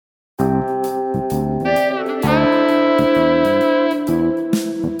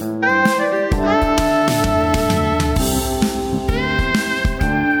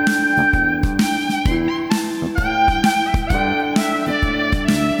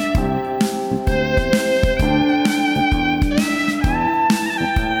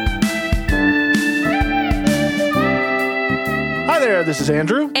this is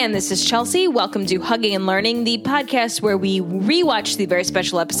Andrew. And this is Chelsea. Welcome to Hugging and Learning, the podcast where we rewatch the very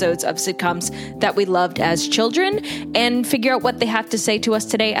special episodes of sitcoms that we loved as children and figure out what they have to say to us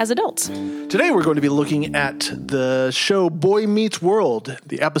today as adults. Today we're going to be looking at the show Boy Meets World.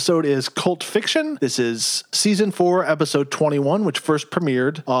 The episode is Cult Fiction. This is Season 4, Episode 21, which first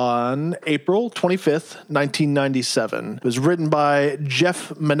premiered on April 25th, 1997. It was written by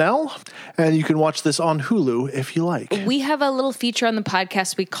Jeff Manel, and you can watch this on Hulu if you like. We have a little feature on the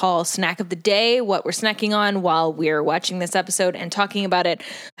podcast we call Snack of the Day, what we're snacking on while we're watching this episode and talking about it.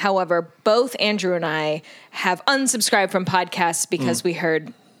 However, both Andrew and I have unsubscribed from podcasts because we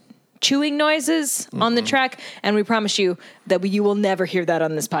heard chewing noises on the track, and we promise you that you will never hear that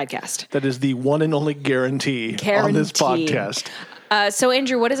on this podcast. That is the one and only guarantee on this podcast. So,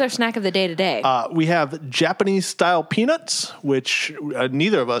 Andrew, what is our snack of the day today? We have Japanese-style peanuts, which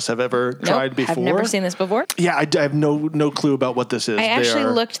neither of us have ever tried before. I've never seen this before. Yeah, I have no clue about what this is. I actually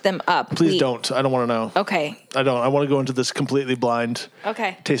looked them up. Please don't. I don't want to know. Okay. I don't. I want to go into this completely blind.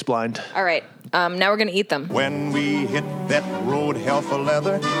 Okay. Taste blind. All right. Now we're going to eat them. When we hit that road, hell for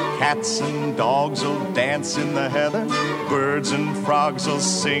leather, cats and dogs will dance in the heather, birds and frogs will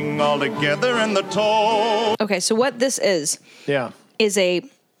sing all together in the toad. Okay, so what this is a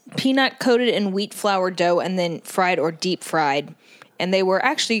peanut coated in wheat flour dough and then fried or deep fried. And they were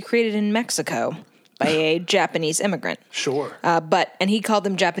actually created in Mexico by a Japanese immigrant. Sure. And he called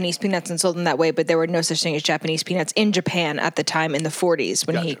them Japanese peanuts and sold them that way, but there were no such thing as Japanese peanuts in Japan at the time in the 40s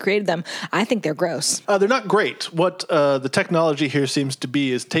when he created them. I think they're gross. They're not great. What the technology here seems to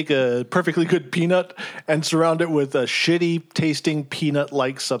be is take a perfectly good peanut and surround it with a shitty tasting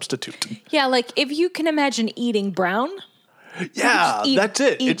peanut-like substitute. Yeah, like if you can imagine eating brown. Yeah, that's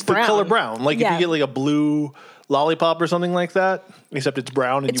it. It's brown. The color brown. Like if you get like a blue lollipop or something like that, except it's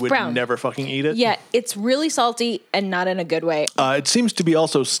brown and you would never fucking eat it. Yeah, it's really salty and not in a good way. It seems to be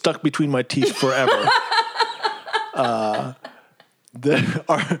also stuck between my teeth forever. The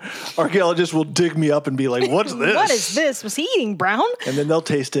archaeologists will dig me up and be like, what's this? What is this? Was he eating brown? And then they'll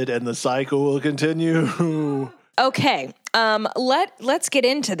taste it and the cycle will continue. Okay, let's get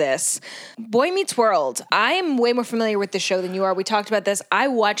into this. Boy Meets World. I am way more familiar with the show than you are. We talked about this. I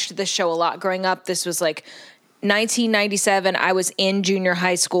watched this show a lot growing up. This was like 1997. I was in junior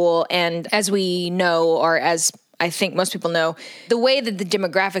high school, and as we know, or as I think most people know, the way that the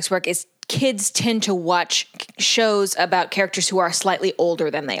demographics work is kids tend to watch shows about characters who are slightly older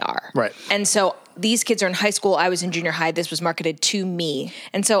than they are. Right. And so these kids are in high school. I was in junior high. This was marketed to me.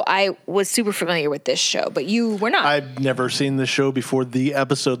 And so I was super familiar with this show, but you were not. I'd never seen this show before the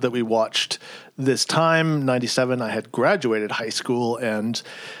episode that we watched this time, 97. I had graduated high school, and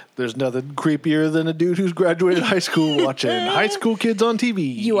there's nothing creepier than a dude who's graduated high school watching high school kids on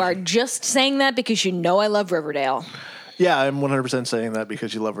TV. You are just saying that because you know I love Riverdale. Yeah, I'm 100% saying that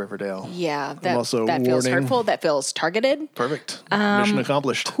because you love Riverdale. Yeah, that feels hurtful. That feels targeted. Perfect. Mission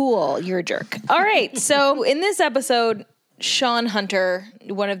accomplished. Cool. You're a jerk. All right. So in this episode, Sean Hunter,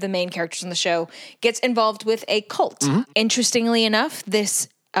 one of the main characters in the show, gets involved with a cult. Mm-hmm. Interestingly enough,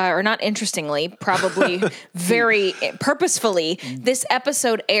 or not interestingly, probably very purposefully, this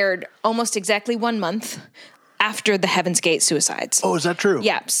episode aired almost exactly 1 month after the Heaven's Gate suicides. Oh, is that true?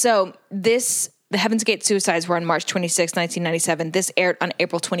 Yeah. So the Heaven's Gate suicides were on March 26, 1997. This aired on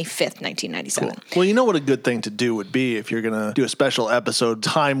April 25th, 1997. Cool. Well, you know what a good thing to do would be if you're going to do a special episode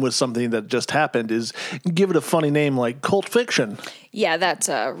time with something that just happened is give it a funny name like Cult Fiction. Yeah, that's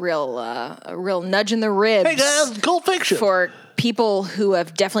a real nudge in the ribs. Hey guys, Cult Fiction. For people who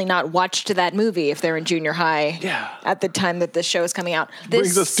have definitely not watched that movie if they're in junior high at the time that this show is coming out. This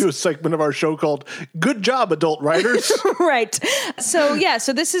brings us to a segment of our show called Good Job, Adult Writers. Right. So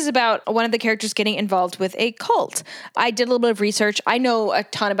this is about one of the characters getting involved with a cult. I did a little bit of research. I know a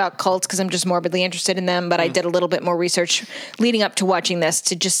ton about cults because I'm just morbidly interested in them, but I did a little bit more research leading up to watching this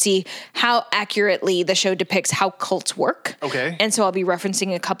to just see how accurately the show depicts how cults work. Okay. And so I'll be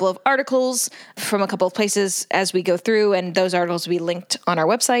referencing a couple of articles from a couple of places as we go through, and those articles will be linked on our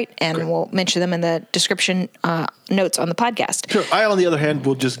website, and we'll mention them in the description notes on the podcast. Sure. I, on the other hand,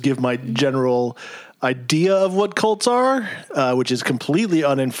 will just give my general idea of what cults are, which is completely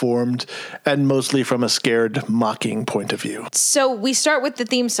uninformed and mostly from a scared, mocking point of view. So we start with the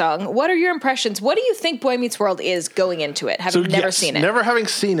theme song. What are your impressions? What do you think Boy Meets World is going into it, having never seen it? Never having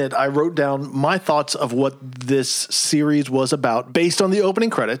seen it, I wrote down my thoughts of what this series was about. Based on the opening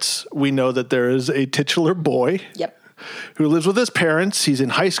credits, we know that there is a titular boy. Yep. Who lives with his parents. He's in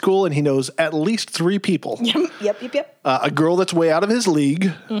high school, and he knows at least 3 people. Yep. A girl that's way out of his league,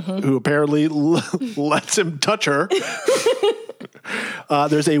 who apparently lets him touch her.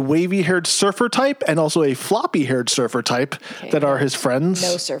 There's a wavy-haired surfer type and also a floppy-haired surfer type that are his friends.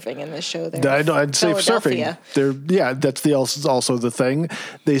 No surfing in this show. There, I'd say surfing. That's also the thing.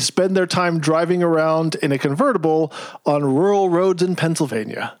 They spend their time driving around in a convertible on rural roads in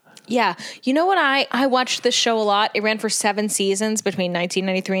Pennsylvania. Yeah. You know what? I watched this show a lot. It ran for 7 seasons between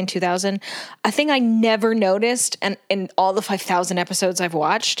 1993 and 2000. I think I never noticed, and in all the 5,000 episodes I've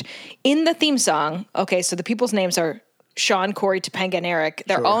watched, in the theme song, okay, so the people's names are Sean, Corey, Topanga, and Eric.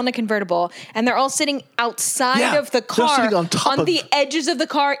 They're all in a convertible, and they're all sitting outside of the car, sitting on the edges of the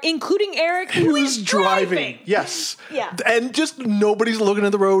car, including Eric, who's driving. Yes. Yeah. And just nobody's looking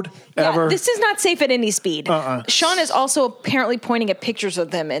at the road ever. Yeah, this is not safe at any speed. Sean is also apparently pointing at pictures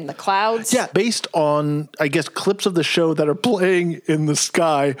of them in the clouds. Yeah, based on, I guess, clips of the show that are playing in the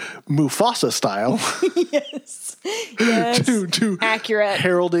sky, Mufasa style. Yes. to accurate,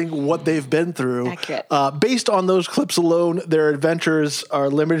 heralding what they've been through. Accurate. Based on those clips alone, their adventures are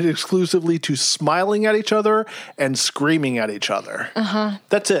limited exclusively to smiling at each other and screaming at each other.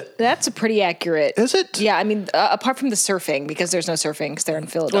 That's it. That's a pretty accurate. Is it? Yeah, I mean, apart from the surfing, because there's no surfing because they're in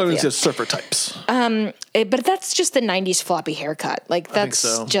Philadelphia. Well, it's just surfer types. But that's just the 90s floppy haircut. Like,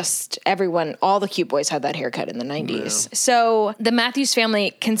 that's just everyone, all the cute boys had that haircut in the 90s. Yeah. So the Matthews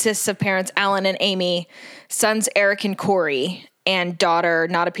family consists of parents Alan and Amy, sons Eric and Corey, and daughter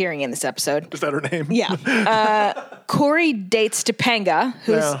not appearing in this episode. Is that her name? Yeah. Corey dates Topanga,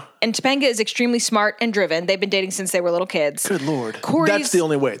 and Topanga is extremely smart and driven. They've been dating since they were little kids. Good Lord. That's the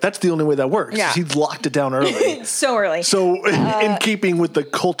only way. That's the only way that works. Yeah. He's locked it down early. So early. So in keeping with the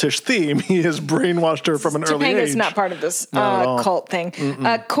cultish theme, he has brainwashed her from an early age. Topanga's not part of this cult thing.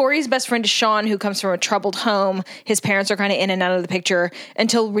 Corey's best friend is Sean, who comes from a troubled home. His parents are kind of in and out of the picture.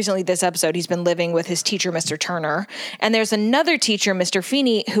 Until recently this episode, he's been living with his teacher, Mr. Turner. And there's another teacher, Mr.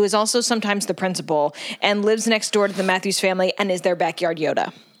 Feeney, who is also sometimes the principal and lives next door to the Matthews family and is their backyard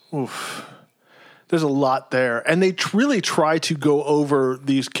Yoda. Oof. There's a lot there. And they really try to go over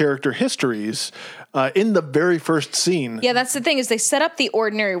these character histories in the very first scene. Yeah, that's the thing, is they set up the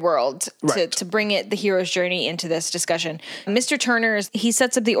ordinary world to bring the hero's journey into this discussion. Mr. Turner, he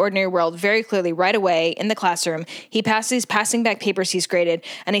sets up the ordinary world very clearly right away in the classroom. He passing back papers he's graded,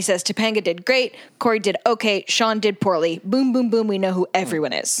 and he says, Topanga did great, Corey did okay, Sean did poorly. Boom, boom, boom, we know who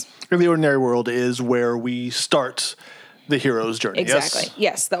everyone is. And the ordinary world is where we start the hero's journey. Exactly.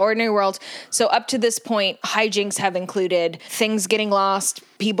 Yes, the ordinary world. So up to this point, hijinks have included things getting lost,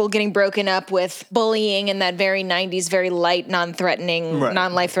 people getting broken up with, bullying in that very 90s, very light, non-threatening,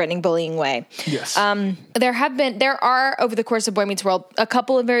 non-life-threatening bullying way. Yes. There are, over the course of Boy Meets World, a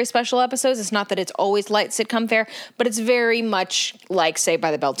couple of very special episodes. It's not that it's always light sitcom fare, but it's very much like Saved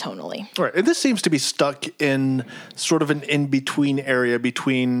by the Bell tonally. Right. And this seems to be stuck in sort of an in-between area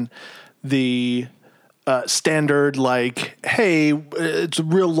between the standard, like, hey, it's a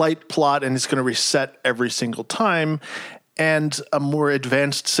real light plot and it's going to reset every single time, and a more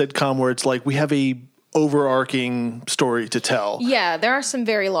advanced sitcom where it's like we have a overarching story to tell. Yeah, there are some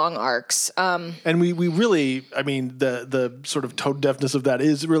very long arcs. And we really, I mean, the sort of tone deafness of that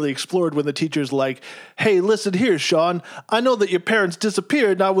is really explored when the teacher's like, hey, listen here, Sean, I know that your parents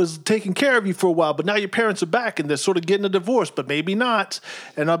disappeared and I was taking care of you for a while, but now your parents are back and they're sort of getting a divorce, but maybe not.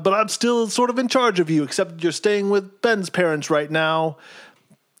 But I'm still sort of in charge of you, except you're staying with Ben's parents right now.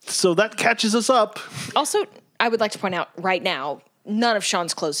 So that catches us up. Also, I would like to point out right now, none of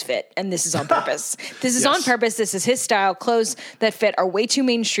Sean's clothes fit, and this is on purpose. This is on purpose. This is his style. Clothes that fit are way too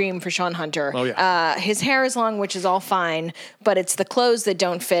mainstream for Sean Hunter. Oh, yeah. His hair is long, which is all fine, but it's the clothes that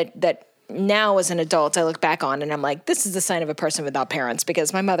don't fit that now as an adult I look back on and I'm like, this is the sign of a person without parents,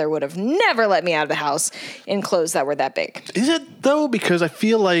 because my mother would have never let me out of the house in clothes that were that big. Is it though? Because I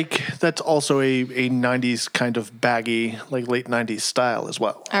feel like that's also a 90s kind of baggy, like late 90s style as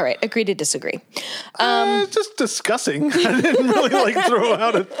well. All right, agree to disagree. Just discussing. I didn't really throw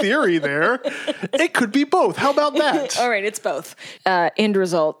out a theory there. It could be both. How about that? All right, it's both. End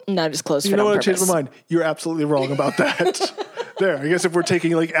result, not as close fit on purpose. You know what? I changed my mind. You're absolutely wrong about that. There, I guess if we're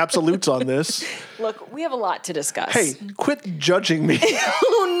taking absolutes on this. Look, we have a lot to discuss. Hey, quit judging me.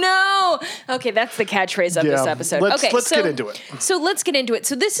 Oh, no. Okay, that's the catchphrase of this episode. Let's get into it. So let's get into it.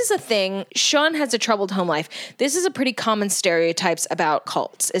 So this is a thing. Sean has a troubled home life. This is a pretty common stereotypes about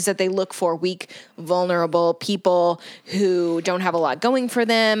cults, is that they look for weak, vulnerable people who don't have a lot going for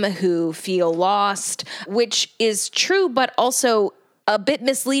them, who feel lost, which is true, but also a bit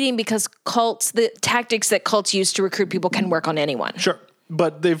misleading because the tactics that cults use to recruit people can work on anyone. Sure.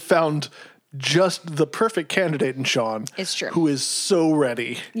 But they've found just the perfect candidate in Sean. It's true. Who is so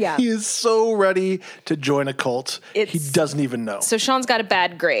ready. Yeah. He is so ready to join a cult. He doesn't even know. So Sean's got a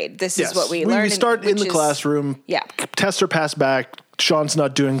bad grade. This is what we learned. We start in the classroom. Yeah. Tests are passed back. Sean's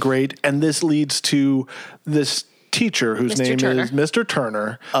not doing great. And this leads to this teacher whose name is Mr.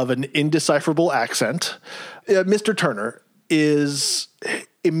 Turner of an indecipherable accent. Mr. Turner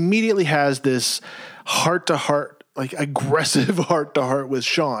immediately has this heart-to-heart, like aggressive heart-to-heart with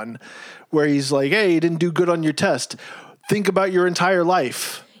Sean, where he's like, hey, you didn't do good on your test. Think about your entire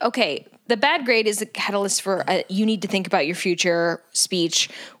life. Okay. The bad grade is a catalyst for you need to think about your future speech,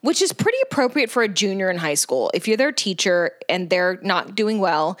 which is pretty appropriate for a junior in high school. If you're their teacher and they're not doing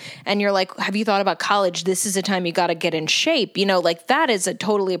well and you're like, have you thought about college? This is a time you got to get in shape. Like that is a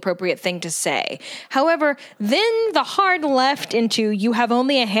totally appropriate thing to say. However, then the hard left into you have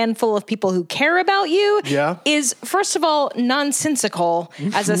only a handful of people who care about you is, first of all, nonsensical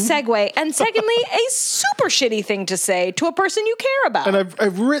as a segue. And secondly, a super shitty thing to say to a person you care about. And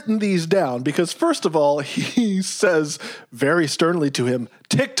I've written these down because, first of all, he says very sternly to him,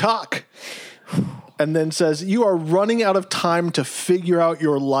 tick-tock, and then says, you are running out of time to figure out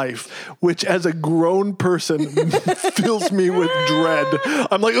your life, which as a grown person fills me with dread.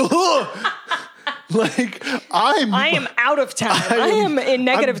 I'm like, ugh! Like, I am out of time. I am in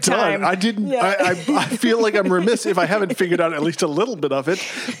negative time. I didn't. Yeah. I feel like I'm remiss if I haven't figured out at least a little bit of it.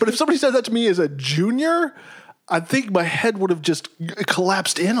 But if somebody said that to me as a junior, I think my head would have just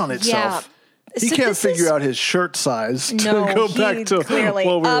collapsed in on itself. Yeah. He can't figure out his shirt size to go back to what we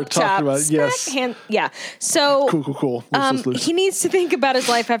were talking about. Yes. So cool. He needs to think about his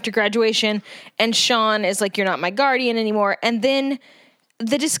life after graduation, and Sean is like, "You're not my guardian anymore." And then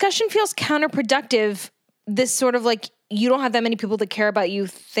the discussion feels counterproductive. This sort of like, you don't have that many people that care about you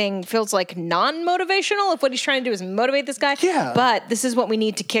thing feels like non-motivational if what he's trying to do is motivate this guy. Yeah. But this is what we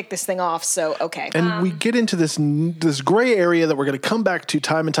need to kick this thing off, so okay. And we get into this gray area that we're going to come back to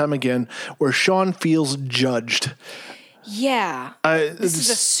time and time again where Sean feels judged. Yeah. This is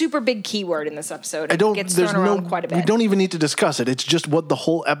a super big keyword in this episode. It gets thrown around quite a bit. We don't even need to discuss it. It's just what the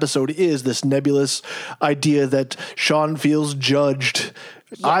whole episode is, this nebulous idea that Sean feels judged.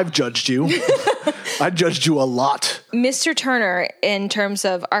 Yeah. I've judged you. I judged you a lot. Mr. Turner, in terms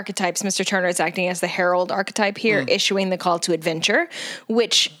of archetypes, Mr. Turner is acting as the herald archetype here, issuing the call to adventure,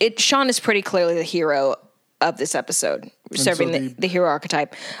 which Sean is pretty clearly the hero of this episode, serving the hero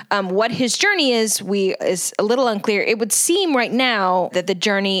archetype. What his journey is a little unclear. It would seem right now that the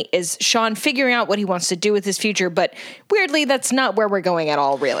journey is Sean figuring out what he wants to do with his future, but weirdly, that's not where we're going at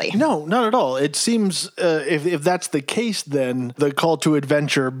all, really. No, not at all. It seems, if that's the case, then the call to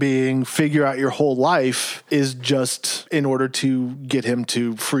adventure being figure out your whole life is just in order to get him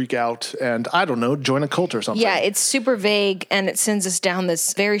to freak out and, I don't know, join a cult or something. Yeah, it's super vague, and it sends us down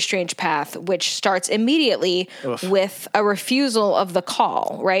this very strange path, which starts immediately with a refusal of the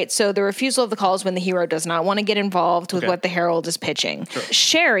call, right? So the refusal of the call is when the hero does not want to get involved with what the herald is pitching. Sure.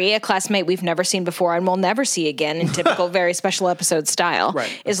 Sherry, a classmate we've never seen before and will never see again in typical very special episode style,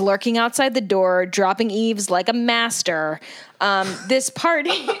 is lurking outside the door, dropping eaves like a master. This part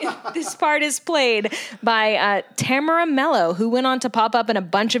is played by Tamara Mello, who went on to pop up in a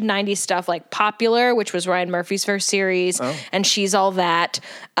bunch of 90s stuff like Popular, which was Ryan Murphy's first series, and She's All That.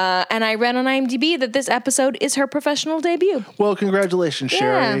 And I read on IMDb that this episode is her professional debut. Well, congratulations,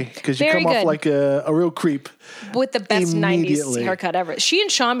 Sherry, because you come off like a real creep. With the best 90s haircut ever. She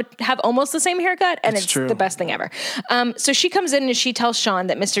and Sean have almost the same haircut, and it's the best thing ever. So she comes in and she tells Sean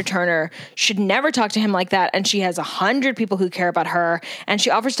that Mr. Turner should never talk to him like that, and she has 100 people who care about her, and she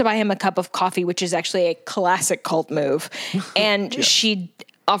offers to buy him a cup of coffee, which is actually a classic cult move, and she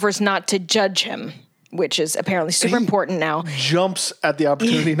offers not to judge him, which is apparently super important now. Jumps at the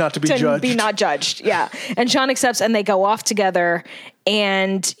opportunity not to be judged. To be not judged, yeah. And Sean accepts, and they go off together,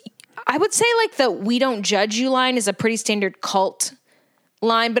 and I would say like the "we don't judge you" line is a pretty standard cult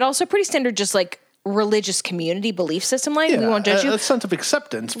line, but also pretty standard just like religious community belief system line. We won't judge you. A sense of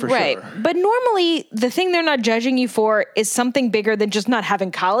acceptance for sure. But normally the thing they're not judging you for is something bigger than just not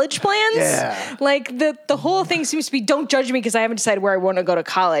having college plans. Yeah. Like the whole thing seems to be don't judge me because I haven't decided where I want to go to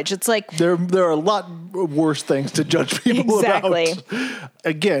college. It's like there are a lot worse things to judge people about.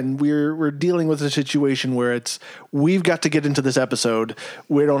 Again, we're dealing with a situation where we've got to get into this episode.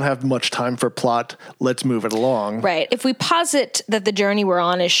 We don't have much time for plot. Let's move it along. Right. If we posit that the journey we're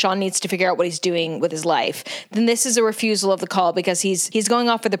on is Sean needs to figure out what he's doing with his life, then this is a refusal of the call because he's going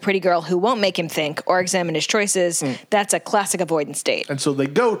off for the pretty girl who won't make him think or examine his choices. That's a classic avoidance date. And so they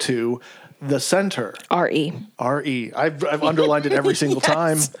go to the center. R-E. R-E. I've underlined it every single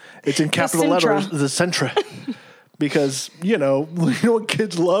time. It's in capital letters. The Centra. because, you know what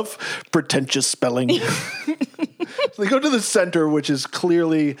kids love? Pretentious spelling. So they go to the center,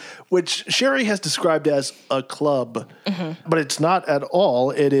 which Sherry has described as a club, but it's not at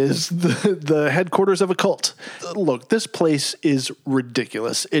all. It is the headquarters of a cult. Look, this place is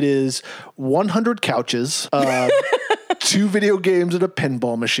ridiculous. It is 100 couches, 2 video games and a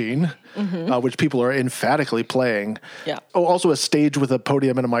pinball machine, which people are emphatically playing. Yeah. Oh, also a stage with a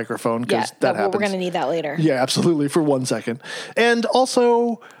podium and a microphone, because that happens. We're going to need that later. Yeah, absolutely, for 1 second. And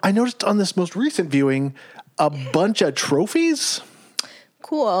also, I noticed on this most recent viewing, a bunch of trophies.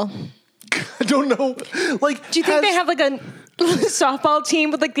 Cool. I don't know. Like, do you think they have like a softball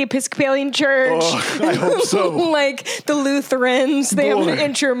team with like the Episcopalian Church? Oh, I hope so. Like the Lutherans. They have an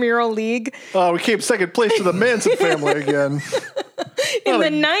intramural league. Oh, we came second place to the Manson family again. In the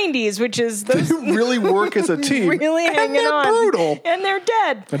 90s, which is they really work as a team. Really hanging on. And they're brutal. And they're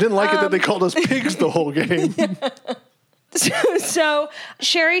dead. I didn't like it that they called us pigs the whole game. So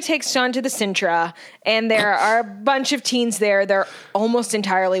Sherry takes Sean to the Sintra, and there are a bunch of teens there. They're almost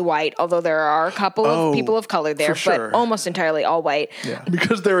entirely white, although there are a couple of people of color there, but almost entirely all white. Yeah,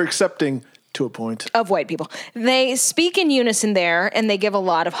 because they're accepting to a point of white people. They speak in unison there, and they give a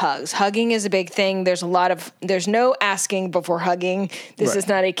lot of hugs. Hugging is a big thing. There's no asking before hugging. This is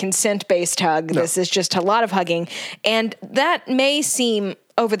not a consent-based hug. No. This is just a lot of hugging. And that may seem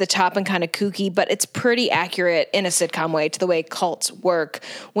over the top and kind of kooky, but it's pretty accurate in a sitcom way to the way cults work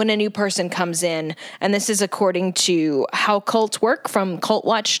when a new person comes in. And this is according to How Cults Work from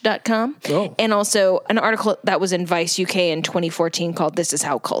cultwatch.com. Oh. And also an article that was in Vice UK in 2014 called This is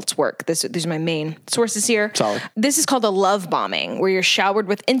How Cults Work. These are my main sources here. Solid. This is called a love bombing, where you're showered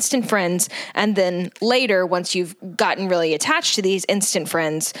with instant friends, and then later, once you've gotten really attached to these instant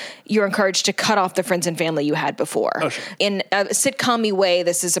friends, you're encouraged to cut off the friends and family you had before. Oh, sure. In a sitcom-y way,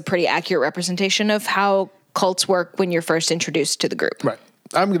 this is a pretty accurate representation of how cults work when you're first introduced to the group. Right.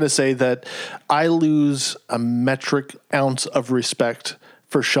 I'm going to say that I lose a metric ounce of respect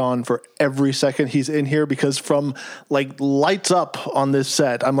for Sean for every second he's in here, because from like lights up on this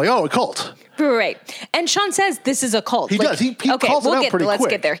set, I'm like, oh, a cult. Right. And Sean says this is a cult. He does. He calls it out pretty quick. Let's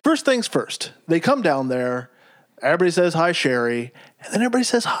get there. First things first. They come down there. Everybody says hi, Sherry. And then everybody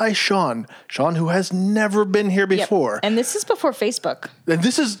says hi, Sean. Sean, who has never been here before. Yep. And this is before Facebook. And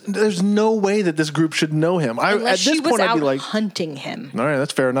there's no way that this group should know him. Unless she was out hunting him. All right,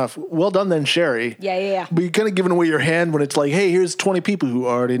 that's fair enough. Well done then, Sherry. Yeah. But you're kind of giving away your hand when it's like, hey, here's 20 people who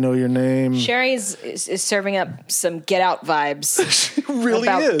already know your name. Sherry is serving up some Get Out vibes. She really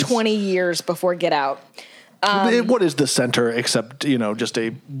about is. 20 years before Get Out. What is the center except, just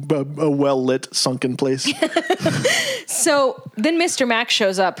a well-lit sunken place? So then Mr. Mac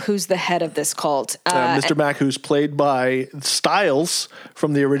shows up, who's the head of this cult. Mr. Mac, who's played by Styles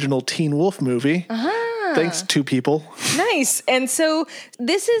from the original Teen Wolf movie. Thanks, 2 people. Nice. And so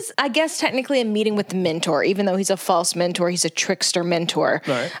this is, I guess, technically a meeting with the mentor, even though he's a false mentor. He's a trickster mentor.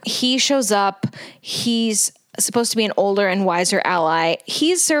 Right. He shows up. He's supposed to be an older and wiser ally.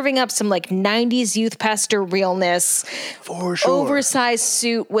 He's serving up some like 90s youth pastor realness. For sure. Oversized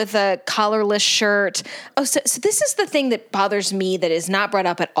suit with a collarless shirt. Oh, so this is the thing that bothers me that is not brought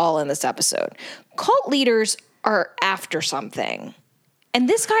up at all in this episode. Cult leaders are after something. And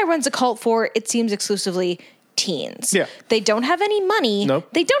this guy runs a cult for, it seems, exclusively teens. Yeah. They don't have any money. Nope.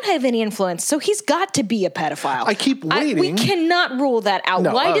 They don't have any influence. So he's got to be a pedophile. I keep waiting. We cannot rule that out.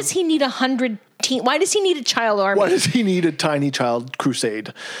 No, Why does he need 100 why does he need a child army? Why does he need a tiny child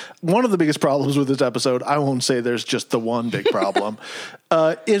crusade? One of the biggest problems with this episode, I won't say there's just the one big problem,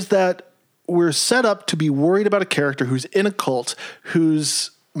 is that we're set up to be worried about a character who's in a cult,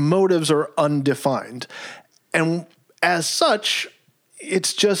 whose motives are undefined. And as such,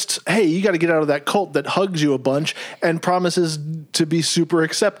 it's just, hey, you got to get out of that cult that hugs you a bunch and promises to be super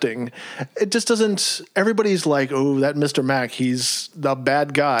accepting. It just doesn't, everybody's like, oh, that Mr. Mac, he's the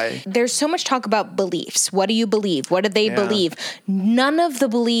bad guy. There's so much talk about beliefs. What do you believe? What do they believe? None of the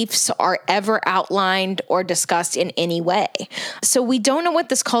beliefs are ever outlined or discussed in any way. So we don't know what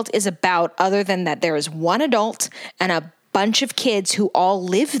this cult is about, other than that there is one adult and a bunch of kids who all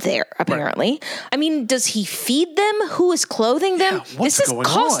live there, apparently. Right. I mean, does he feed them? Who is clothing them? Yeah, this is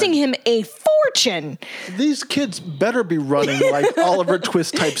costing him a fortune. These kids better be running like Oliver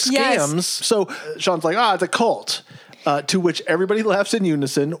Twist type scams. Yes. So Sean's like, it's a cult. To which everybody laughs in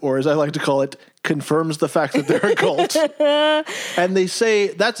unison, or as I like to call it, confirms the fact that they're a cult. And they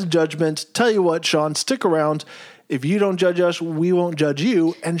say, that's a judgment. Tell you what, Sean, stick around. If you don't judge us, we won't judge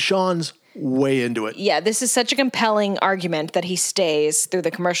you. And Sean's way into it. Yeah, this is such a compelling argument that he stays through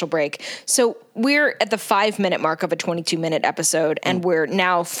the commercial break. So we're at the 5-minute mark of a 22-minute episode, and we're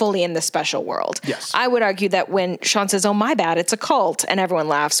now fully in the special world. Yes. I would argue that when Sean says, "Oh, my bad, it's a cult," and everyone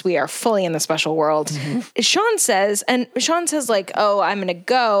laughs, we are fully in the special world. Sean says, like, "Oh, I'm going to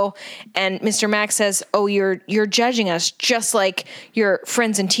go," and Mr. Max says, "Oh, you're judging us just like your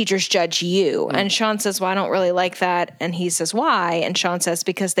friends and teachers judge you." And Sean says, "Well, I don't really like that." And he says, "Why?" And Sean says,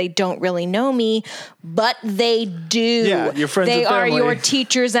 "Because they don't really know me, but they do. Yeah, your friends they and are family. your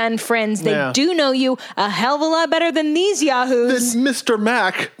teachers and friends. They Yeah. do know you a hell of a lot better than these yahoos." Then Mr.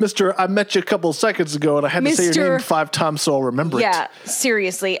 Mac, I met you a couple of seconds ago, and I had to say your name 5 times so I'll remember it. Yeah,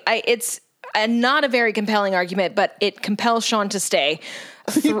 seriously. It's not a very compelling argument, but it compels Sean to stay.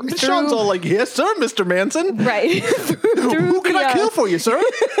 Sean's all like, "Yes, sir, Mr. Manson." Right. Who can I kill for you, sir?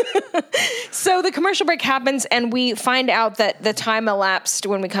 So the commercial break happens, and we find out that the time elapsed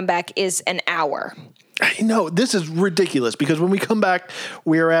when we come back is an hour. No, this is ridiculous because when we come back,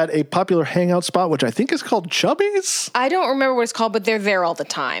 we are at a popular hangout spot, which I think is called Chubby's. I don't remember what it's called, but they're there all the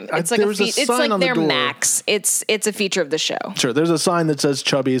time. It's like there's a it's sign like on the their door. Max. It's a feature of the show. Sure, there's a sign that says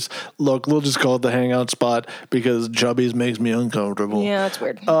Chubby's. Look, we'll just call it the hangout spot because Chubby's makes me uncomfortable. Yeah, that's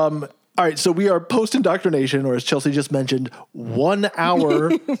weird. All right, so we are post-indoctrination, or as Chelsea just mentioned, 1 hour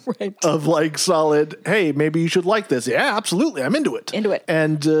of like solid, hey, maybe you should like this. Yeah, absolutely, I'm into it. Into it.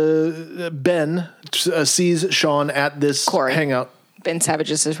 And Ben sees Sean at this Corey. hangout. Ben Savage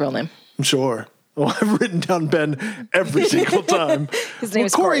is his real name. Sure. Well, I've written down Ben every single time. His name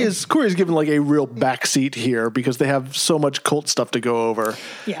is Corey. Corey's given like a real backseat here because they have so much cult stuff to go over.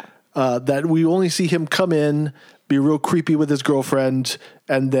 Yeah. That we only see him come in, be real creepy with his girlfriend,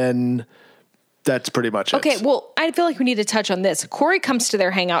 and then that's pretty much it. Okay, well, I feel like we need to touch on this. Corey comes to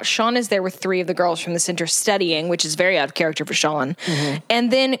their hangout. Sean is there with 3 of the girls from the center studying, which is very out of character for Sean.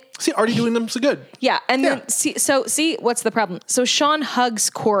 And then, See, already doing them so good. yeah, and Yeah. then, see, what's the problem? So Sean hugs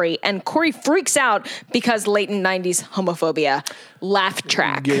Corey, and Corey freaks out because latent 90s homophobia. Laugh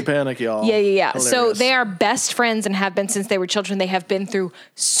track. Gay panic, y'all. Yeah. So Hilarious. they are best friends and have been since they were children. They have been through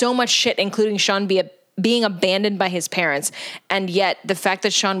so much shit, including Sean being abandoned by his parents. And yet the fact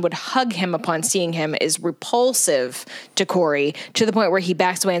that Sean would hug him upon seeing him is repulsive to Corey, to the point where he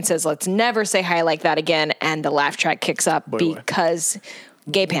backs away and says, "Let's never say hi like that again." And the laugh track kicks up because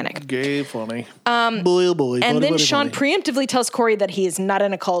gay panic. Gay funny. Boy. And funny, then funny, Sean funny. preemptively tells Corey that he is not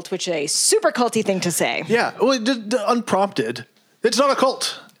in a cult, which is a super culty thing to say. Yeah, well, just unprompted. It's not a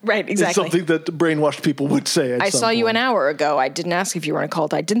cult. Right, exactly. It's something that brainwashed people would say. I saw you an hour ago. I didn't ask if you were in a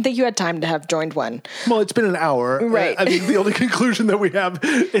cult. I didn't think you had time to have joined one. Well, it's been an hour. Right. I think the only conclusion that we have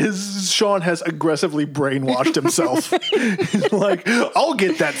is Sean has aggressively brainwashed himself. He's like, "I'll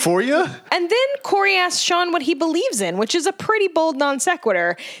get that for you." And then Corey asks Sean what he believes in, which is a pretty bold non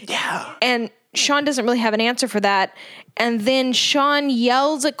sequitur. Yeah. And Sean doesn't really have an answer for that. And then Sean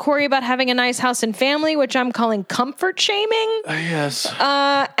yells at Corey about having a nice house and family, which I'm calling comfort shaming. Yes.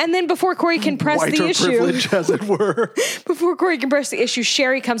 And then before Corey can press Whiter the issue, privilege, as it were. before Corey can press the issue,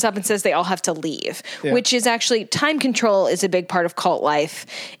 Sherry comes up and says they all have to leave, Yeah. which is actually time control is a big part of cult life.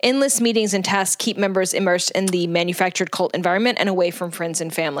 Endless meetings and tasks keep members immersed in the manufactured cult environment and away from friends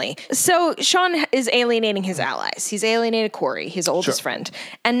and family. So Sean is alienating his allies. He's alienated Corey, his oldest friend.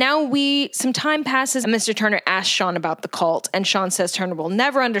 And now some time passes and Mr. Turner asks Sean about the cult, and Sean says Turner will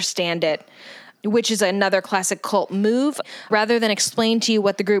never understand it, which is another classic cult move. Rather than explain to you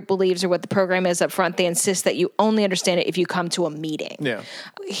what the group believes or what the program is up front, they insist that you only understand it if you come to a meeting. Yeah.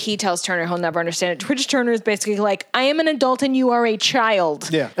 He tells Turner he'll never understand it, to which Turner is basically like, "I am an adult and you are a child."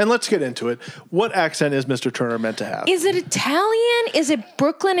 Yeah. And let's get into it. What accent is Mr. Turner meant to have? Is it Italian? Is it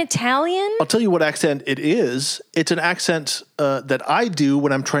Brooklyn Italian? I'll tell you what accent it is. It's an accent that I do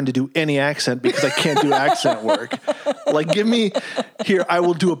when I'm trying to do any accent because I can't do accent work. Like, give me here. I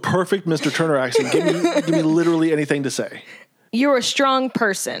will do a perfect Mr. Turner accent. Give me literally anything to say. You're a strong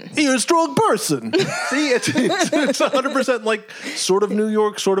person. You're a strong person. See, it's 100% like sort of New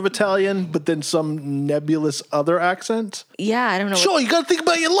York, sort of Italian, but then some nebulous other accent. Yeah, I don't know. Sure, you got to think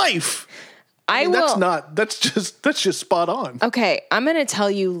about your life. I will. That's just spot on. Okay, I'm going to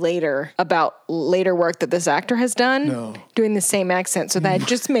tell you later about later work that this actor has done doing the same accent, so that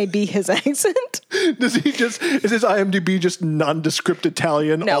just may be his accent. Is his IMDb just nondescript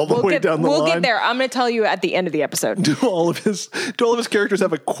Italian all the way down the line? We'll get there. I'm going to tell you at the end of the episode. Do all of his characters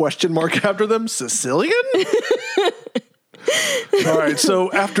have a question mark after them? Sicilian? All right,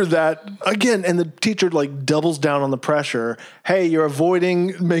 so after that, again, and the teacher like doubles down on the pressure. Hey, you're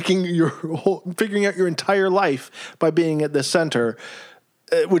avoiding figuring out your entire life by being at the center,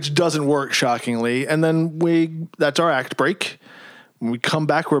 which doesn't work, shockingly. And then that's our act break. When we come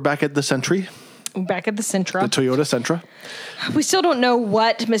back, we're back at the Sentry. Back at the Sentra. The Toyota Sentra. We still don't know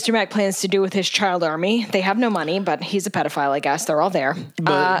what Mr. Mac plans to do with his child army. They have no money, but he's a pedophile, I guess. They're all there.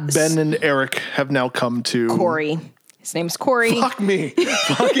 But Ben and Eric have now come to... Corey. His name's Corey. Fuck me.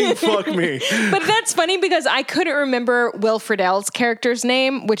 Fucking fuck me. But that's funny because I couldn't remember Will Friedle's character's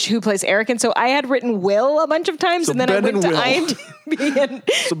name, who plays Eric. And so I had written Will a bunch of times. So and then Ben I went to and Will. IMDb. And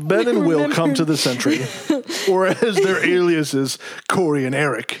So Ben and Will come to the Sentry. Or as their aliases, Corey and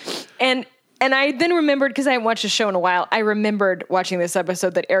Eric. And I then remembered, because I hadn't watched the show in a while, I remembered watching this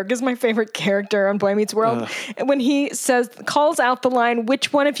episode that Eric is my favorite character on Boy Meets World. And when he calls out the line,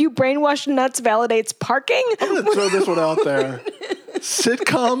 which one of you brainwashed nuts validates parking? I'm going to throw this one out there.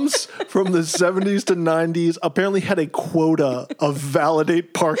 Sitcoms from the 70s to 90s apparently had a quota of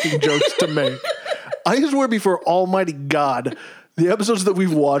validate parking jokes to make. I swear before almighty God, the episodes that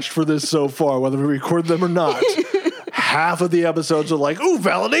we've watched for this so far, whether we record them or not, half of the episodes are like, ooh,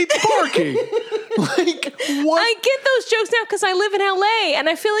 validate parking. Like, what? I get those jokes now because I live in LA, and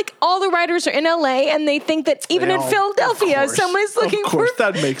I feel like all the writers are in LA, and they think that even in Philadelphia, someone's looking for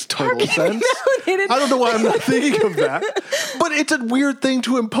that makes total sense. Validated. I don't know why I'm not thinking of that, but it's a weird thing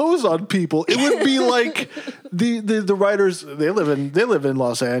to impose on people. It would be like the writers, they live in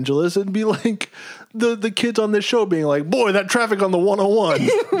Los Angeles, and be like the kids on this show being like, boy, that traffic on the 101.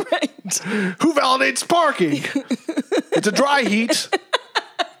 Right. Who validates parking? It's a dry heat.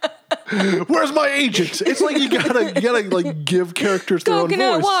 Where's my agent? It's like you gotta like give characters their own voice.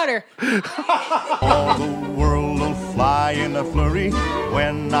 Coconut water. All the world will fly in a flurry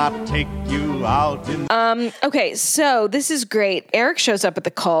when I take you out in... Okay, so this is great. Eric shows up at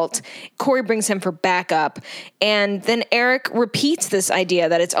the cult. Corey brings him for backup. And then Eric repeats this idea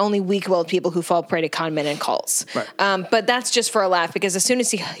that it's only weak-willed people who fall prey to con men and cults. Right. But that's just for a laugh, because as soon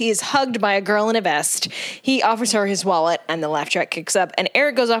as he is hugged by a girl in a vest, he offers her his wallet, and the laugh track kicks up. And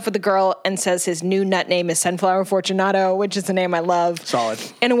Eric goes off with the girl and says his new nut name is Sunflower Fortunato, which is a name I love. Solid.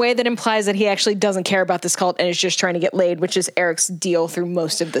 In a way that implies that he actually doesn't care about this cult and is just trying to get laid, which is Eric's deal through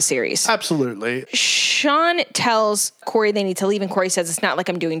most of the series. Absolutely. Sean tells Corey they need to leave, and Corey says, it's not like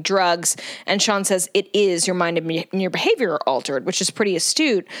I'm doing drugs. And Sean says, it is. Your mind and your behavior are altered, which is pretty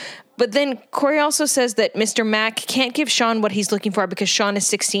astute. But then Corey also says that Mr. Mac can't give Sean what he's looking for because Sean is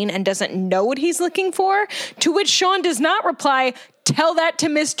 16 and doesn't know what he's looking for, to which Sean does not reply, tell that to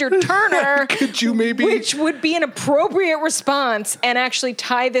Mr. Turner. Could you maybe? Which would be an appropriate response and actually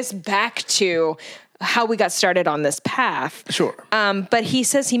tie this back to how we got started on this path. Sure. But he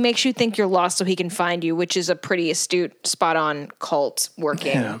says he makes you think you're lost so he can find you, which is a pretty astute, spot-on cult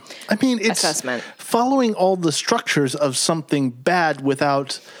working I mean, it's assessment. Following all the structures of something bad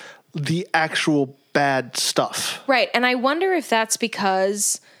without the actual bad stuff. Right, and I wonder if that's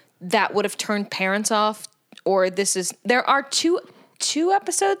because that would have turned parents off, or there are two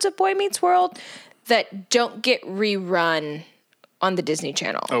episodes of Boy Meets World that don't get rerun on the Disney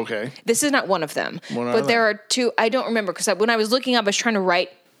Channel. Okay. This is not one of them. But there are two. I don't remember, because when I was looking up, I was trying to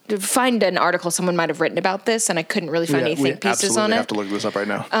find an article someone might have written about this, and I couldn't really find any think pieces on it. I have to look this up right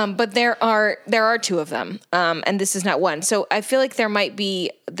now. But there are two of them, and this is not one. So I feel like there might be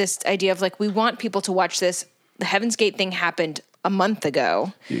this idea of like, we want people to watch this. The Heaven's Gate thing happened a month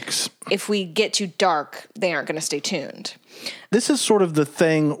ago. Yikes. If we get too dark, they aren't going to stay tuned. This is sort of the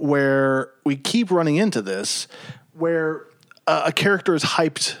thing where we keep running into this, where a character is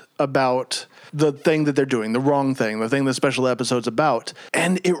hyped about the thing that they're doing, the wrong thing, the thing the special episode's about,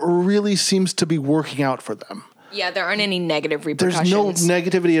 and it really seems to be working out for them. Yeah, there aren't any negative repercussions. There's no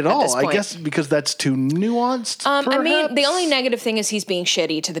negativity at all. this point. I guess because that's too nuanced. I mean, the perhaps? only negative thing is he's being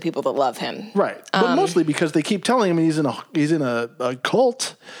shitty to the people that love him. Right, but mostly because they keep telling him he's in a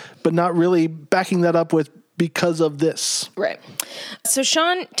cult, but not really backing that up with because of this. Right. So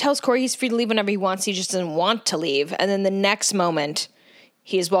Sean tells Corey he's free to leave whenever he wants. He just doesn't want to leave. And then the next moment,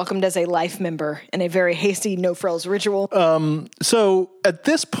 he is welcomed as a life member in a very hasty no-frills ritual. So at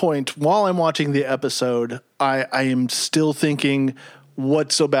this point, while I'm watching the episode, I am still thinking,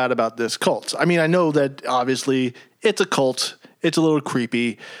 what's so bad about this cult? I mean, I know that obviously it's a cult. It's a little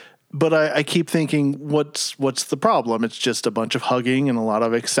creepy. But I keep thinking, what's the problem? It's just a bunch of hugging and a lot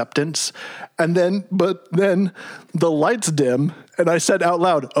of acceptance. But then the lights dim, and I said out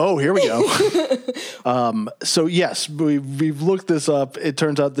loud, oh, here we go. So yes, we've looked this up. It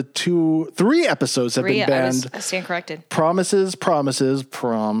turns out the 3 episodes have been banned. I stand corrected. Promises,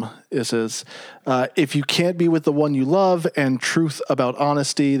 prom. This is If You Can't Be With the One You Love, and Truth About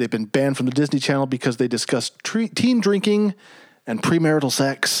Honesty. They've been banned from the Disney Channel because they discuss teen drinking and premarital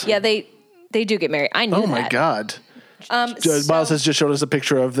sex. Yeah, they do get married. I knew that. Oh my God. Miles has just showed us a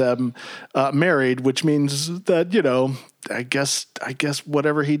picture of them married, which means that, you know, I guess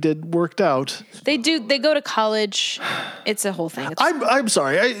whatever he did worked out. They go to college. It's a whole thing. I'm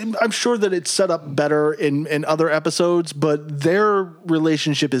sorry. I'm sure that it's set up better in other episodes, but their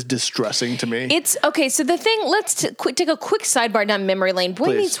relationship is distressing to me. It's okay. So the thing, let's take a quick sidebar down memory lane. Boy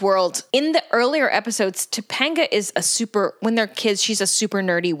Please. Meets World. In the earlier episodes, Topanga is when they're kids, she's a super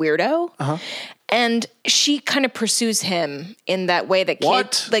nerdy weirdo. Uh-huh. And she kind of pursues him in that way that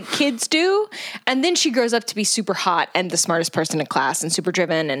kids do. And then she grows up to be super hot and the smartest person in class and super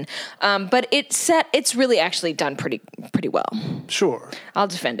driven. And but it's really actually done pretty well. Sure. I'll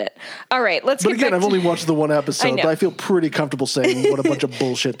defend it. All right, let's. But again, I've only watched the one episode, know. but I feel pretty comfortable saying what a bunch of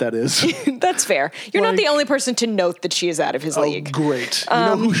bullshit that is. That's fair. You're not the only person to note that she is out of his league. Great. You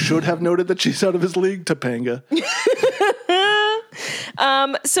know who should have noted that she's out of his league? Topanga.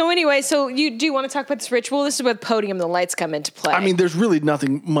 So anyway, do you want to talk about this ritual? This is where the podium and the lights come into play. I mean, there's really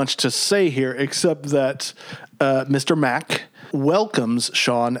nothing much to say here except that Mr. Mack welcomes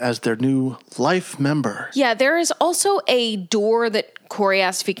Sean as their new life member. Yeah, there is also a door that Corey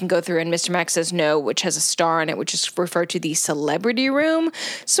asks if he can go through, and Mr. Mack says no, which has a star on it, which is referred to the celebrity room.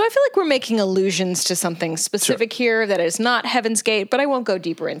 So I feel like we're making allusions to something specific here that is not Heaven's Gate, but I won't go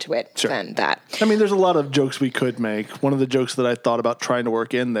deeper into it than that. I mean, there's a lot of jokes we could make. One of the jokes that I thought about trying to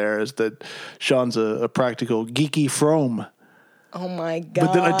work in there is that Sean's a practical geeky frome. Oh my God.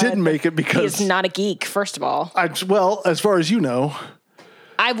 But then I didn't make it because... He's not a geek, first of all. Well, as far as you know...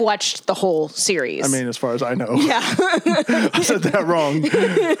 I've watched the whole series. I mean, as far as I know. Yeah. I said that wrong.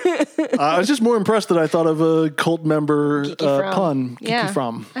 I was just more impressed that I thought of a cult member pun. Geeky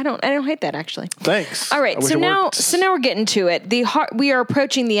from. I don't hate that, actually. Thanks. All right, so now we're getting to it. We are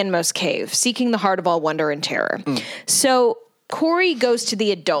approaching the Inmost Cave, seeking the heart of all wonder and terror. So Corey goes to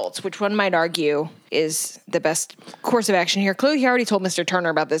the adults, which one might argue is the best course of action here. Clearly, he already told Mr. Turner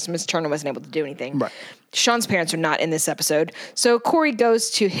about this. Mr. Turner wasn't able to do anything. Right. Sean's parents are not in this episode. So Corey goes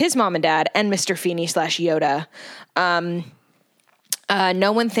to his mom and dad and Mr. Feeney / Yoda.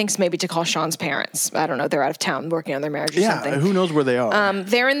 No one thinks maybe to call Sean's parents. I don't know. They're out of town working on their marriage or something. Yeah, who knows where they are.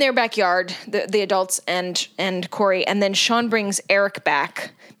 They're in their backyard, the adults and Corey. And then Sean brings Eric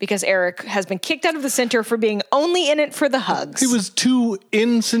back because Eric has been kicked out of the center for being only in it for the hugs. He was too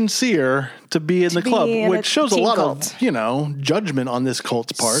insincere to be in the club, which shows a lot of, judgment on this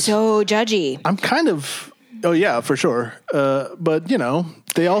cult's part. So judgy. I'm kind of... Oh, yeah, for sure. But,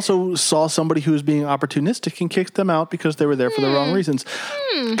 they also saw somebody who was being opportunistic and kicked them out because they were there for the wrong reasons.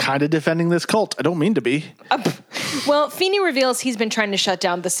 Kind of defending this cult. I don't mean to be. Well, Feeney reveals he's been trying to shut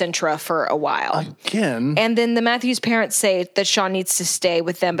down the Centra for a while. Again. And then the Matthews parents say that Sean needs to stay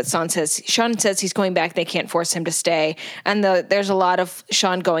with them, but Sean says he's going back. They can't force him to stay. And there's a lot of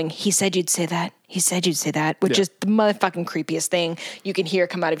Sean going, he said you'd say that. He said you'd say that, which is the motherfucking creepiest thing you can hear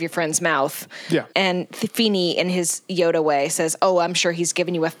come out of your friend's mouth. Yeah. And Feeney, in his Yoda way, says, oh, I'm sure he's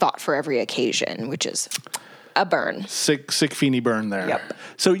given you a thought for every occasion, which is a burn. Sick Feeney burn there. Yep.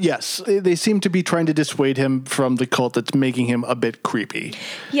 So, yes, they seem to be trying to dissuade him from the cult that's making him a bit creepy.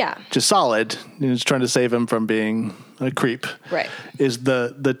 Yeah. Just solid. He's trying to save him from being a creep. Right. Is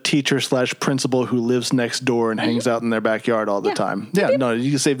the teacher / principal who lives next door and hangs out in their backyard all the time. Yeah, no,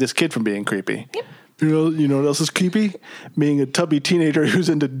 you can save this kid from being creepy. Yep. You know what else is creepy? Being a tubby teenager who's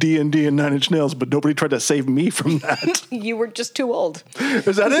into D&D and Nine Inch Nails, but nobody tried to save me from that. You were just too old.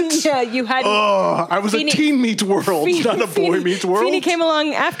 Is that it? Yeah, you had. Oh, I was a teen meets world, not a boy meets world. Feeney came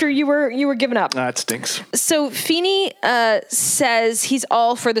along after you were given up. That stinks. So Feeney says he's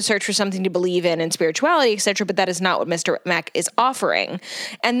all for the search for something to believe in and spirituality, etc., but that is not what Mr. Mack is offering.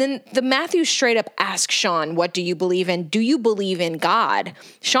 And then the Matthews straight up asks Sean, what do you believe in? Do you believe in God?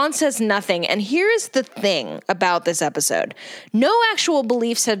 Sean says nothing. And here is the thing about this episode. No actual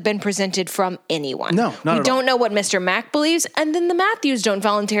beliefs have been presented from anyone. No, not at all. We don't know what Mr. Mack believes, and then the Matthews don't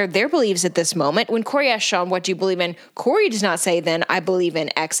volunteer their beliefs at this moment. When Corey asks Sean, what do you believe in? Corey does not say, then I believe in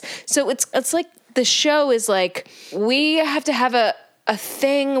X. So it's like the show is like, we have to have a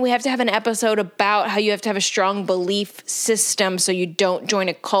thing. We have to have an episode about how you have to have a strong belief system so you don't join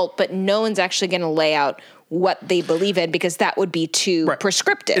a cult, but no one's actually going to lay out what they believe in because that would be too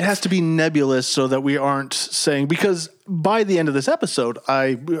prescriptive. It has to be nebulous so that we aren't saying, because by the end of this episode,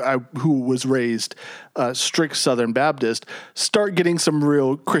 I who was raised strict Southern Baptist, start getting some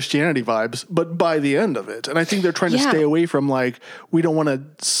real Christianity vibes, but by the end of it. And I think they're trying to stay away from we don't want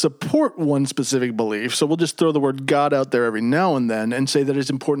to support one specific belief, so we'll just throw the word God out there every now and then and say that it's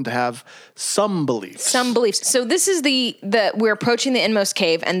important to have some beliefs. Some beliefs. So this is we're approaching the Inmost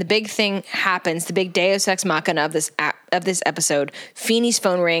Cave, and the big thing happens, the big Deus Ex Machina of this episode. Feeney's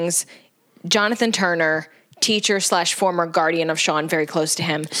phone rings, Jonathan Turner teacher / former guardian of Sean, very close to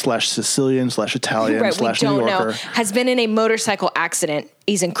him. / Sicilian / Italian Right, / we New don't Yorker. know. Has been in a motorcycle accident.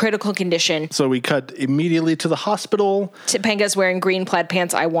 He's in critical condition. So we cut immediately to the hospital. Topanga's wearing green plaid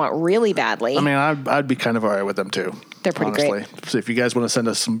pants I want really badly. I mean, I'd be kind of all right with them too. They're pretty honestly. great. So if you guys want to send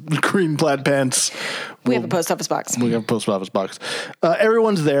us some green plaid pants, we have a post office box. we have a post office box.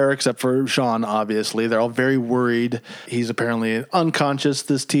 Everyone's there except for Sean, obviously. They're all very worried. He's apparently unconscious,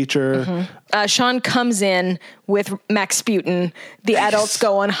 this teacher. Sean comes in with Max Sputin. The adults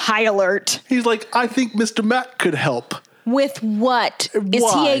go on high alert. He's like, I think Mr. Matt could help. With what? Is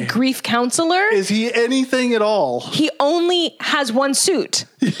Why? he a grief counselor? Is he anything at all? He only has one suit.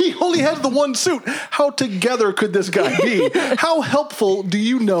 He only has the one suit. How together could this guy be? How helpful do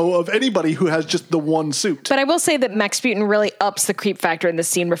you know of anybody who has just the one suit? But I will say that Max Sputin really ups the creep factor in this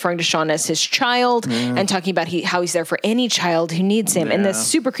scene, referring to Sean as his child and talking about how he's there for any child who needs him in this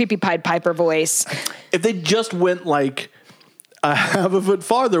super creepy Pied Piper voice. If they just went like a half a foot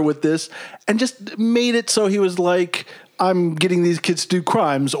farther with this and just made it so he was like, I'm getting these kids to do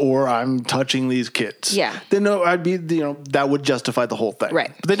crimes or I'm touching these kids. Yeah. Then I'd be, that would justify the whole thing.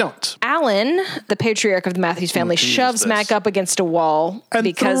 Right. But they don't. Alan, the patriarch of the Matthews family, shoves Mac up against a wall And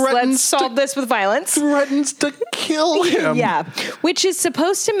because threatens let's solve this with violence. Threatens to kill him. Yeah, which is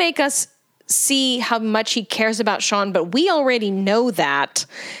supposed to make us see how much he cares about Sean, but we already know that.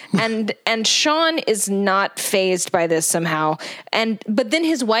 And Sean is not fazed by this somehow. But then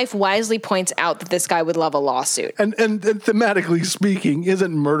his wife wisely points out that this guy would love a lawsuit. And thematically speaking,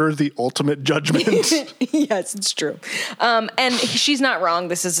 isn't murder the ultimate judgment? Yes, it's true. And she's not wrong.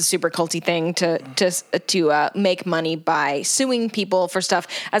 This is a super culty thing to make money by suing people for stuff.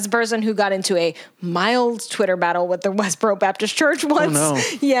 As a person who got into a mild Twitter battle with the Westboro Baptist Church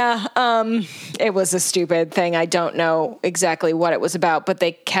once, yeah, it was a stupid thing. I don't know exactly what it was about, but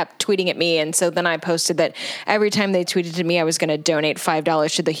they kept tweeting at me. And so then I posted that every time they tweeted to me, I was going to donate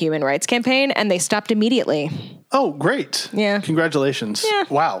 $5 to the Human Rights Campaign, and they stopped immediately. Oh, great. Yeah. Congratulations. Yeah.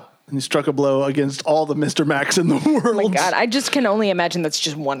 Wow. And he struck a blow against all the Mr. Max in the world. Oh my God, I just can only imagine that's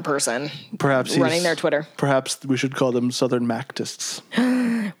just one person Perhaps running their Twitter. Perhaps we should call them Southern Mactists.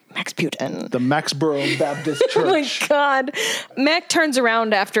 Max Putin. The Maxboro Baptist Church. Oh my God. Mac turns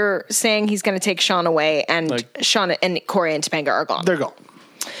around after saying he's going to take Sean away, and Sean and Corey and Topanga are gone. They're gone.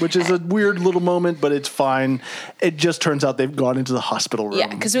 Which is a weird little moment, but it's fine. It just turns out they've gone into the hospital room. Yeah,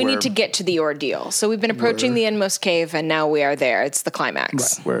 because we need to get to the ordeal. So we've been approaching the Inmost Cave, and now we are there. It's the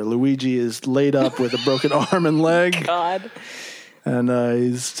climax. Right, where Luigi is laid up with a broken arm and leg. God. And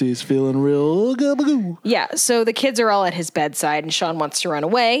he's feeling real gabagoo. Yeah, so the kids are all at his bedside, and Sean wants to run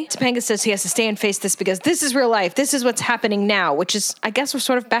away. Topanga says he has to stay and face this because this is real life. This is what's happening now, which is, I guess, we're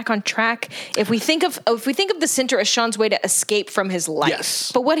sort of back on track. If we think of the center as Sean's way to escape from his life,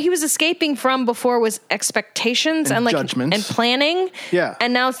 yes. But what he was escaping from before was expectations and judgments and planning. Yeah,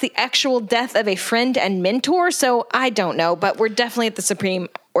 and now it's the actual death of a friend and mentor. So I don't know, but we're definitely at the supreme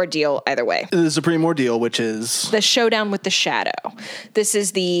ordeal either way. The supreme ordeal, which is the showdown with the shadow. This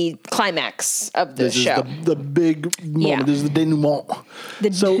is the climax of the show. Is the big moment. Yeah. This is the denouement.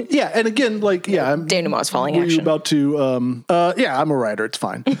 And again, denouement is falling action. Were you about to? I'm a writer. It's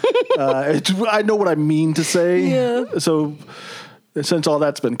fine. I know what I mean to say. Yeah. So. Since all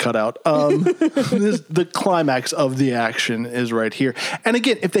that's been cut out, the climax of the action is right here. And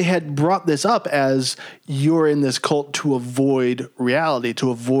again, if they had brought this up as you're in this cult to avoid reality, to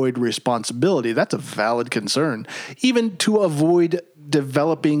avoid responsibility, that's a valid concern. Even to avoid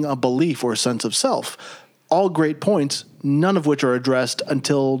developing a belief or sense of self. All great points, none of which are addressed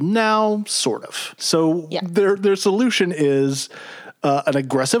until now, sort of. So their solution is an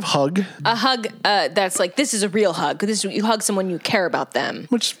aggressive hug. A hug that's like, this is a real hug. This is, you hug someone you care about them.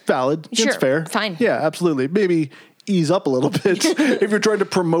 Which is valid. Sure, it's fair. Fine. Yeah, absolutely. Maybe ease up a little bit. If you're trying to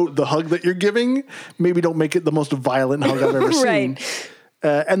promote the hug that you're giving, maybe don't make it the most violent hug I've ever seen.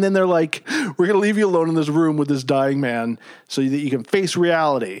 Right. And then they're like, we're going to leave you alone in this room with this dying man so that you can face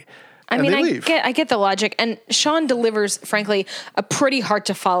reality. I mean, I get the logic. And Sean delivers, frankly, a pretty hard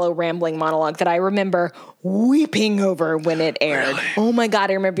to follow rambling monologue that I remember weeping over when it aired. Really? Oh my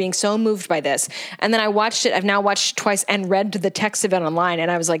God, I remember being so moved by this. And then I watched it. I've now watched it twice and read the text of it online. And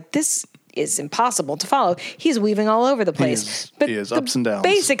I was like, this is impossible to follow. He's weaving all over the place. He is ups and downs. The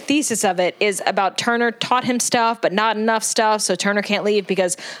basic thesis of it is about Turner taught him stuff, but not enough stuff, so Turner can't leave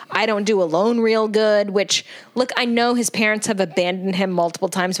because I don't do alone real good, which, look, I know his parents have abandoned him multiple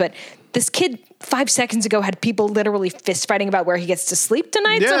times, but this kid 5 seconds ago had people literally fist fighting about where he gets to sleep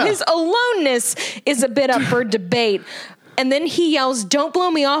tonight, so his aloneness is a bit up for debate. And then he yells, "Don't blow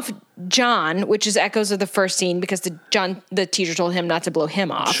me off, John," which is echoes of the first scene because the teacher told him not to blow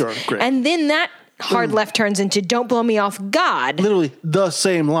him off. Sure, great. And then that hard left turns into don't blow me off, God. Literally the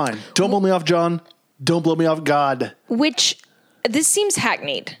same line. Don't blow me off, John. Don't blow me off, God. Which, this seems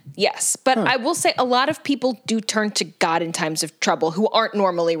hackneyed, yes. But I will say a lot of people do turn to God in times of trouble who aren't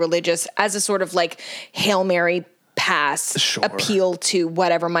normally religious as a sort of like Hail Mary pass appeal to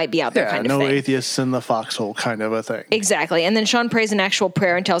whatever might be out there kind of thing. No atheists in the foxhole kind of a thing. Exactly. And then Sean prays an actual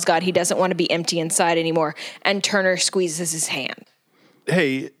prayer and tells God he doesn't want to be empty inside anymore. And Turner squeezes his hand.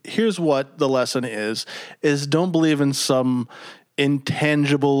 Hey, here's what the lesson is don't believe in some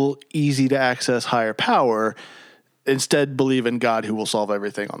intangible, easy to access higher power. Instead, believe in God who will solve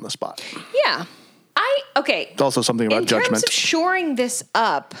everything on the spot. Yeah. Okay. It's also something about judgment. In terms of shoring this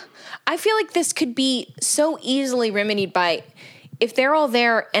up, I feel like this could be so easily remedied by if they're all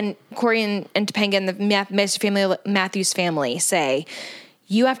there and Corey and Topanga and the Matthews family say,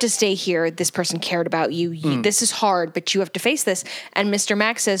 you have to stay here. This person cared about you. This is hard, but you have to face this. And Mr.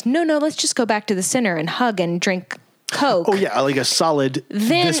 Mack says, no, let's just go back to the center and hug and drink Coke. Oh, yeah, like a solid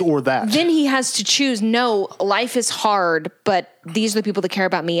this or that. Then he has to choose, no, life is hard, but these are the people that care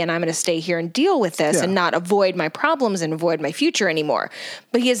about me, and I'm going to stay here and deal with this and not avoid my problems and avoid my future anymore.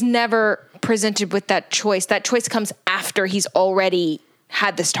 But he has never presented with that choice. That choice comes after he's already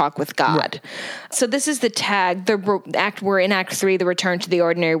had this talk with God. Right. So this is the tag. We're in Act 3, the return to the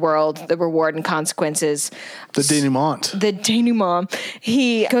ordinary world, the reward and consequences. The denouement. The denouement.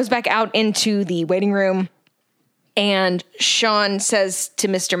 He goes back out into the waiting room. And Sean says to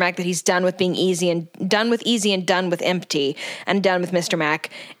Mr. Mack that he's done with being easy and done with empty and done with Mr.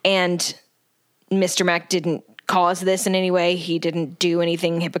 Mack. And Mr. Mack didn't cause this in any way. He didn't do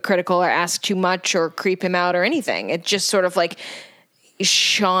anything hypocritical or ask too much or creep him out or anything. It's just sort of like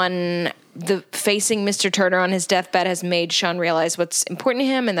Sean, facing Mr. Turner on his deathbed has made Sean realize what's important to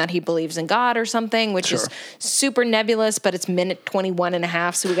him and that he believes in God or something, which is super nebulous, but it's minute 21 and a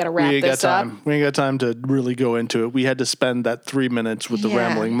half, so we got to wrap this up. We ain't got time to really go into it. We had to spend that 3 minutes with the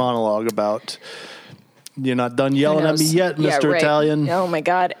rambling monologue about... You're not done yelling at me yet, Mr. Italian. Oh, my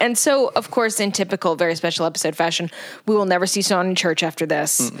God. And so, of course, in typical very special episode fashion, we will never see Sean in church after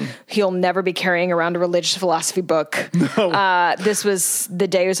this. He'll never be carrying around a religious philosophy book. No. This was the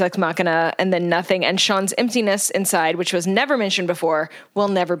Deus Ex Machina and then nothing. And Sean's emptiness inside, which was never mentioned before, will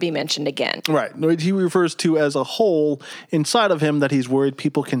never be mentioned again. Right. He refers to as a hole inside of him that he's worried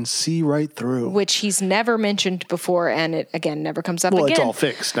people can see right through. Which he's never mentioned before, and it, again, never comes up again. Well, it's all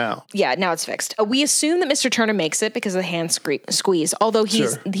fixed now. Yeah, now it's fixed. We assume that Mr. Turner makes it because of the hand squeeze, although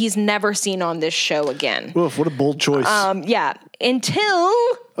he's never seen on this show again. Oof, what a bold choice. Until...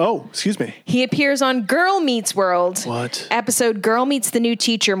 Oh, excuse me. He appears on Girl Meets World. What? Episode Girl Meets the New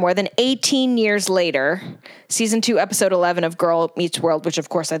Teacher more than 18 years later. Season 2, episode 11 of Girl Meets World, which of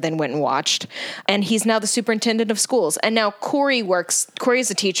course I then went and watched. And he's now the superintendent of schools. And now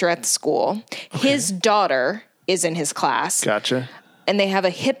Corey's a teacher at the school. Okay. His daughter is in his class. Gotcha. And they have a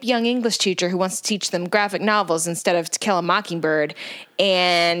hip young English teacher who wants to teach them graphic novels instead of To Kill a Mockingbird.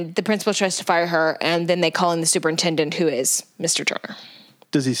 And the principal tries to fire her, and then they call in the superintendent, who is Mr. Turner.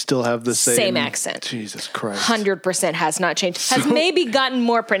 Does he still have the same accent? Jesus Christ. 100% has not changed. Has maybe gotten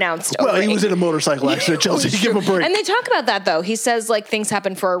more pronounced. Well, he was in a motorcycle accident, Chelsea. Give him a break. And they talk about that, though. He says, like, things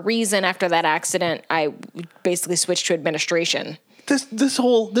happen for a reason. After that accident, I basically switched to administration. This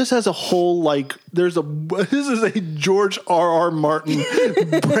has a whole, like, this is a George R.R. Martin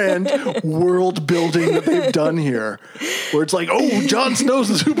brand world building that they've done here, where it's like, oh, Jon Snow's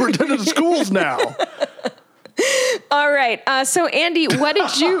the superintendent of schools now. All right. So, Andy, what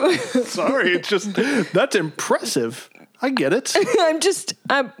did you... Sorry, it's just, that's impressive. I get it.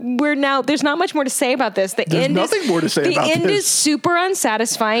 There's not much more to say about this. There's nothing more to say about this. The end is super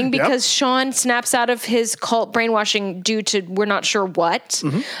unsatisfying because Sean snaps out of his cult brainwashing due to we're not sure what.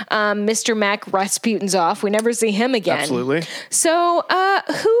 Mm-hmm. Mr. Mac Rasputin's off. We never see him again. Absolutely. So,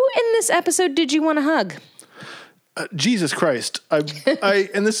 who in this episode did you want to hug? Jesus Christ. And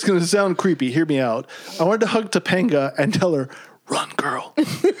this is going to sound creepy. Hear me out. I wanted to hug Topanga and tell her, run, girl.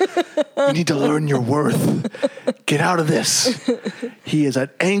 You need to learn your worth. Get out of this. He is an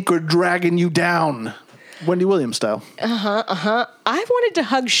anchor dragging you down. Wendy Williams style. I wanted to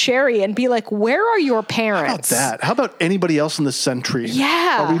hug Sherry and be like, where are your parents? How about that? How about anybody else in the Century?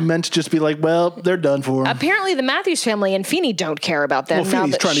 Yeah. Are we meant to just be like, well, they're done for. Apparently the Matthews family and Feeney don't care about them. Well, now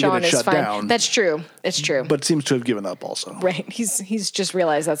Feeney's that trying Sean to get it is shut fine. down. That's true. It's true. But seems to have given up also. Right. He's just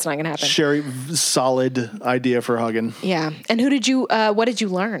realized that's not going to happen. Sherry, solid idea for hugging. Yeah. And what did you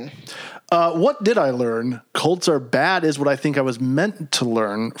learn? What did I learn? Cults are bad is what I think I was meant to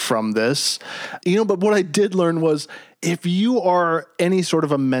learn from this. But what I did learn was if you are any sort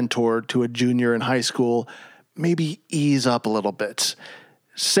of a mentor to a junior in high school, maybe ease up a little bit.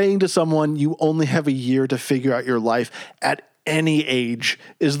 saying to someone you only have a year to figure out your life at any age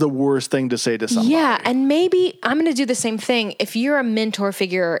is the worst thing to say to someone. Yeah, and maybe I'm going to do the same thing. If you're a mentor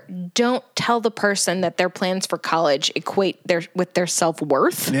figure, don't tell the person that their plans for college equate with their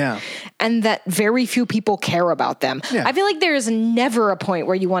self-worth. Yeah. And that very few people care about them. Yeah. I feel like there is never a point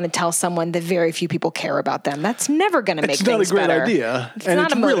where you want to tell someone that very few people care about them. That's never going to make things better. It's not a great idea. It's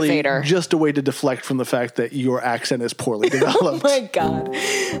not a motivator. Really just a way to deflect from the fact that your accent is poorly developed. Oh my God.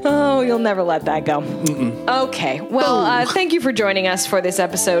 Oh, you'll never let that go. Okay. Well, thank you for joining us for this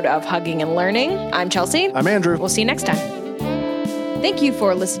episode of Hugging and Learning. I'm Chelsea. I'm Andrew. We'll see you next time. Thank you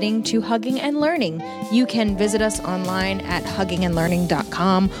for listening to Hugging and Learning. You can visit us online at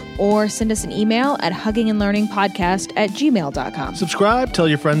huggingandlearning.com or send us an email at huggingandlearningpodcast@gmail.com. Subscribe, tell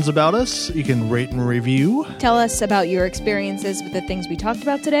your friends about us. You can rate and review. Tell us about your experiences with the things we talked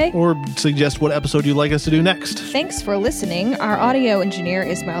about today. Or suggest what episode you'd like us to do next. Thanks for listening. Our audio engineer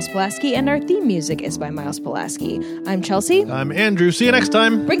is Miles Pulaski, and our theme music is by Miles Pulaski. I'm Chelsea. I'm Andrew. See you next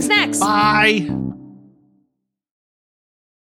time. Bring snacks. Bye.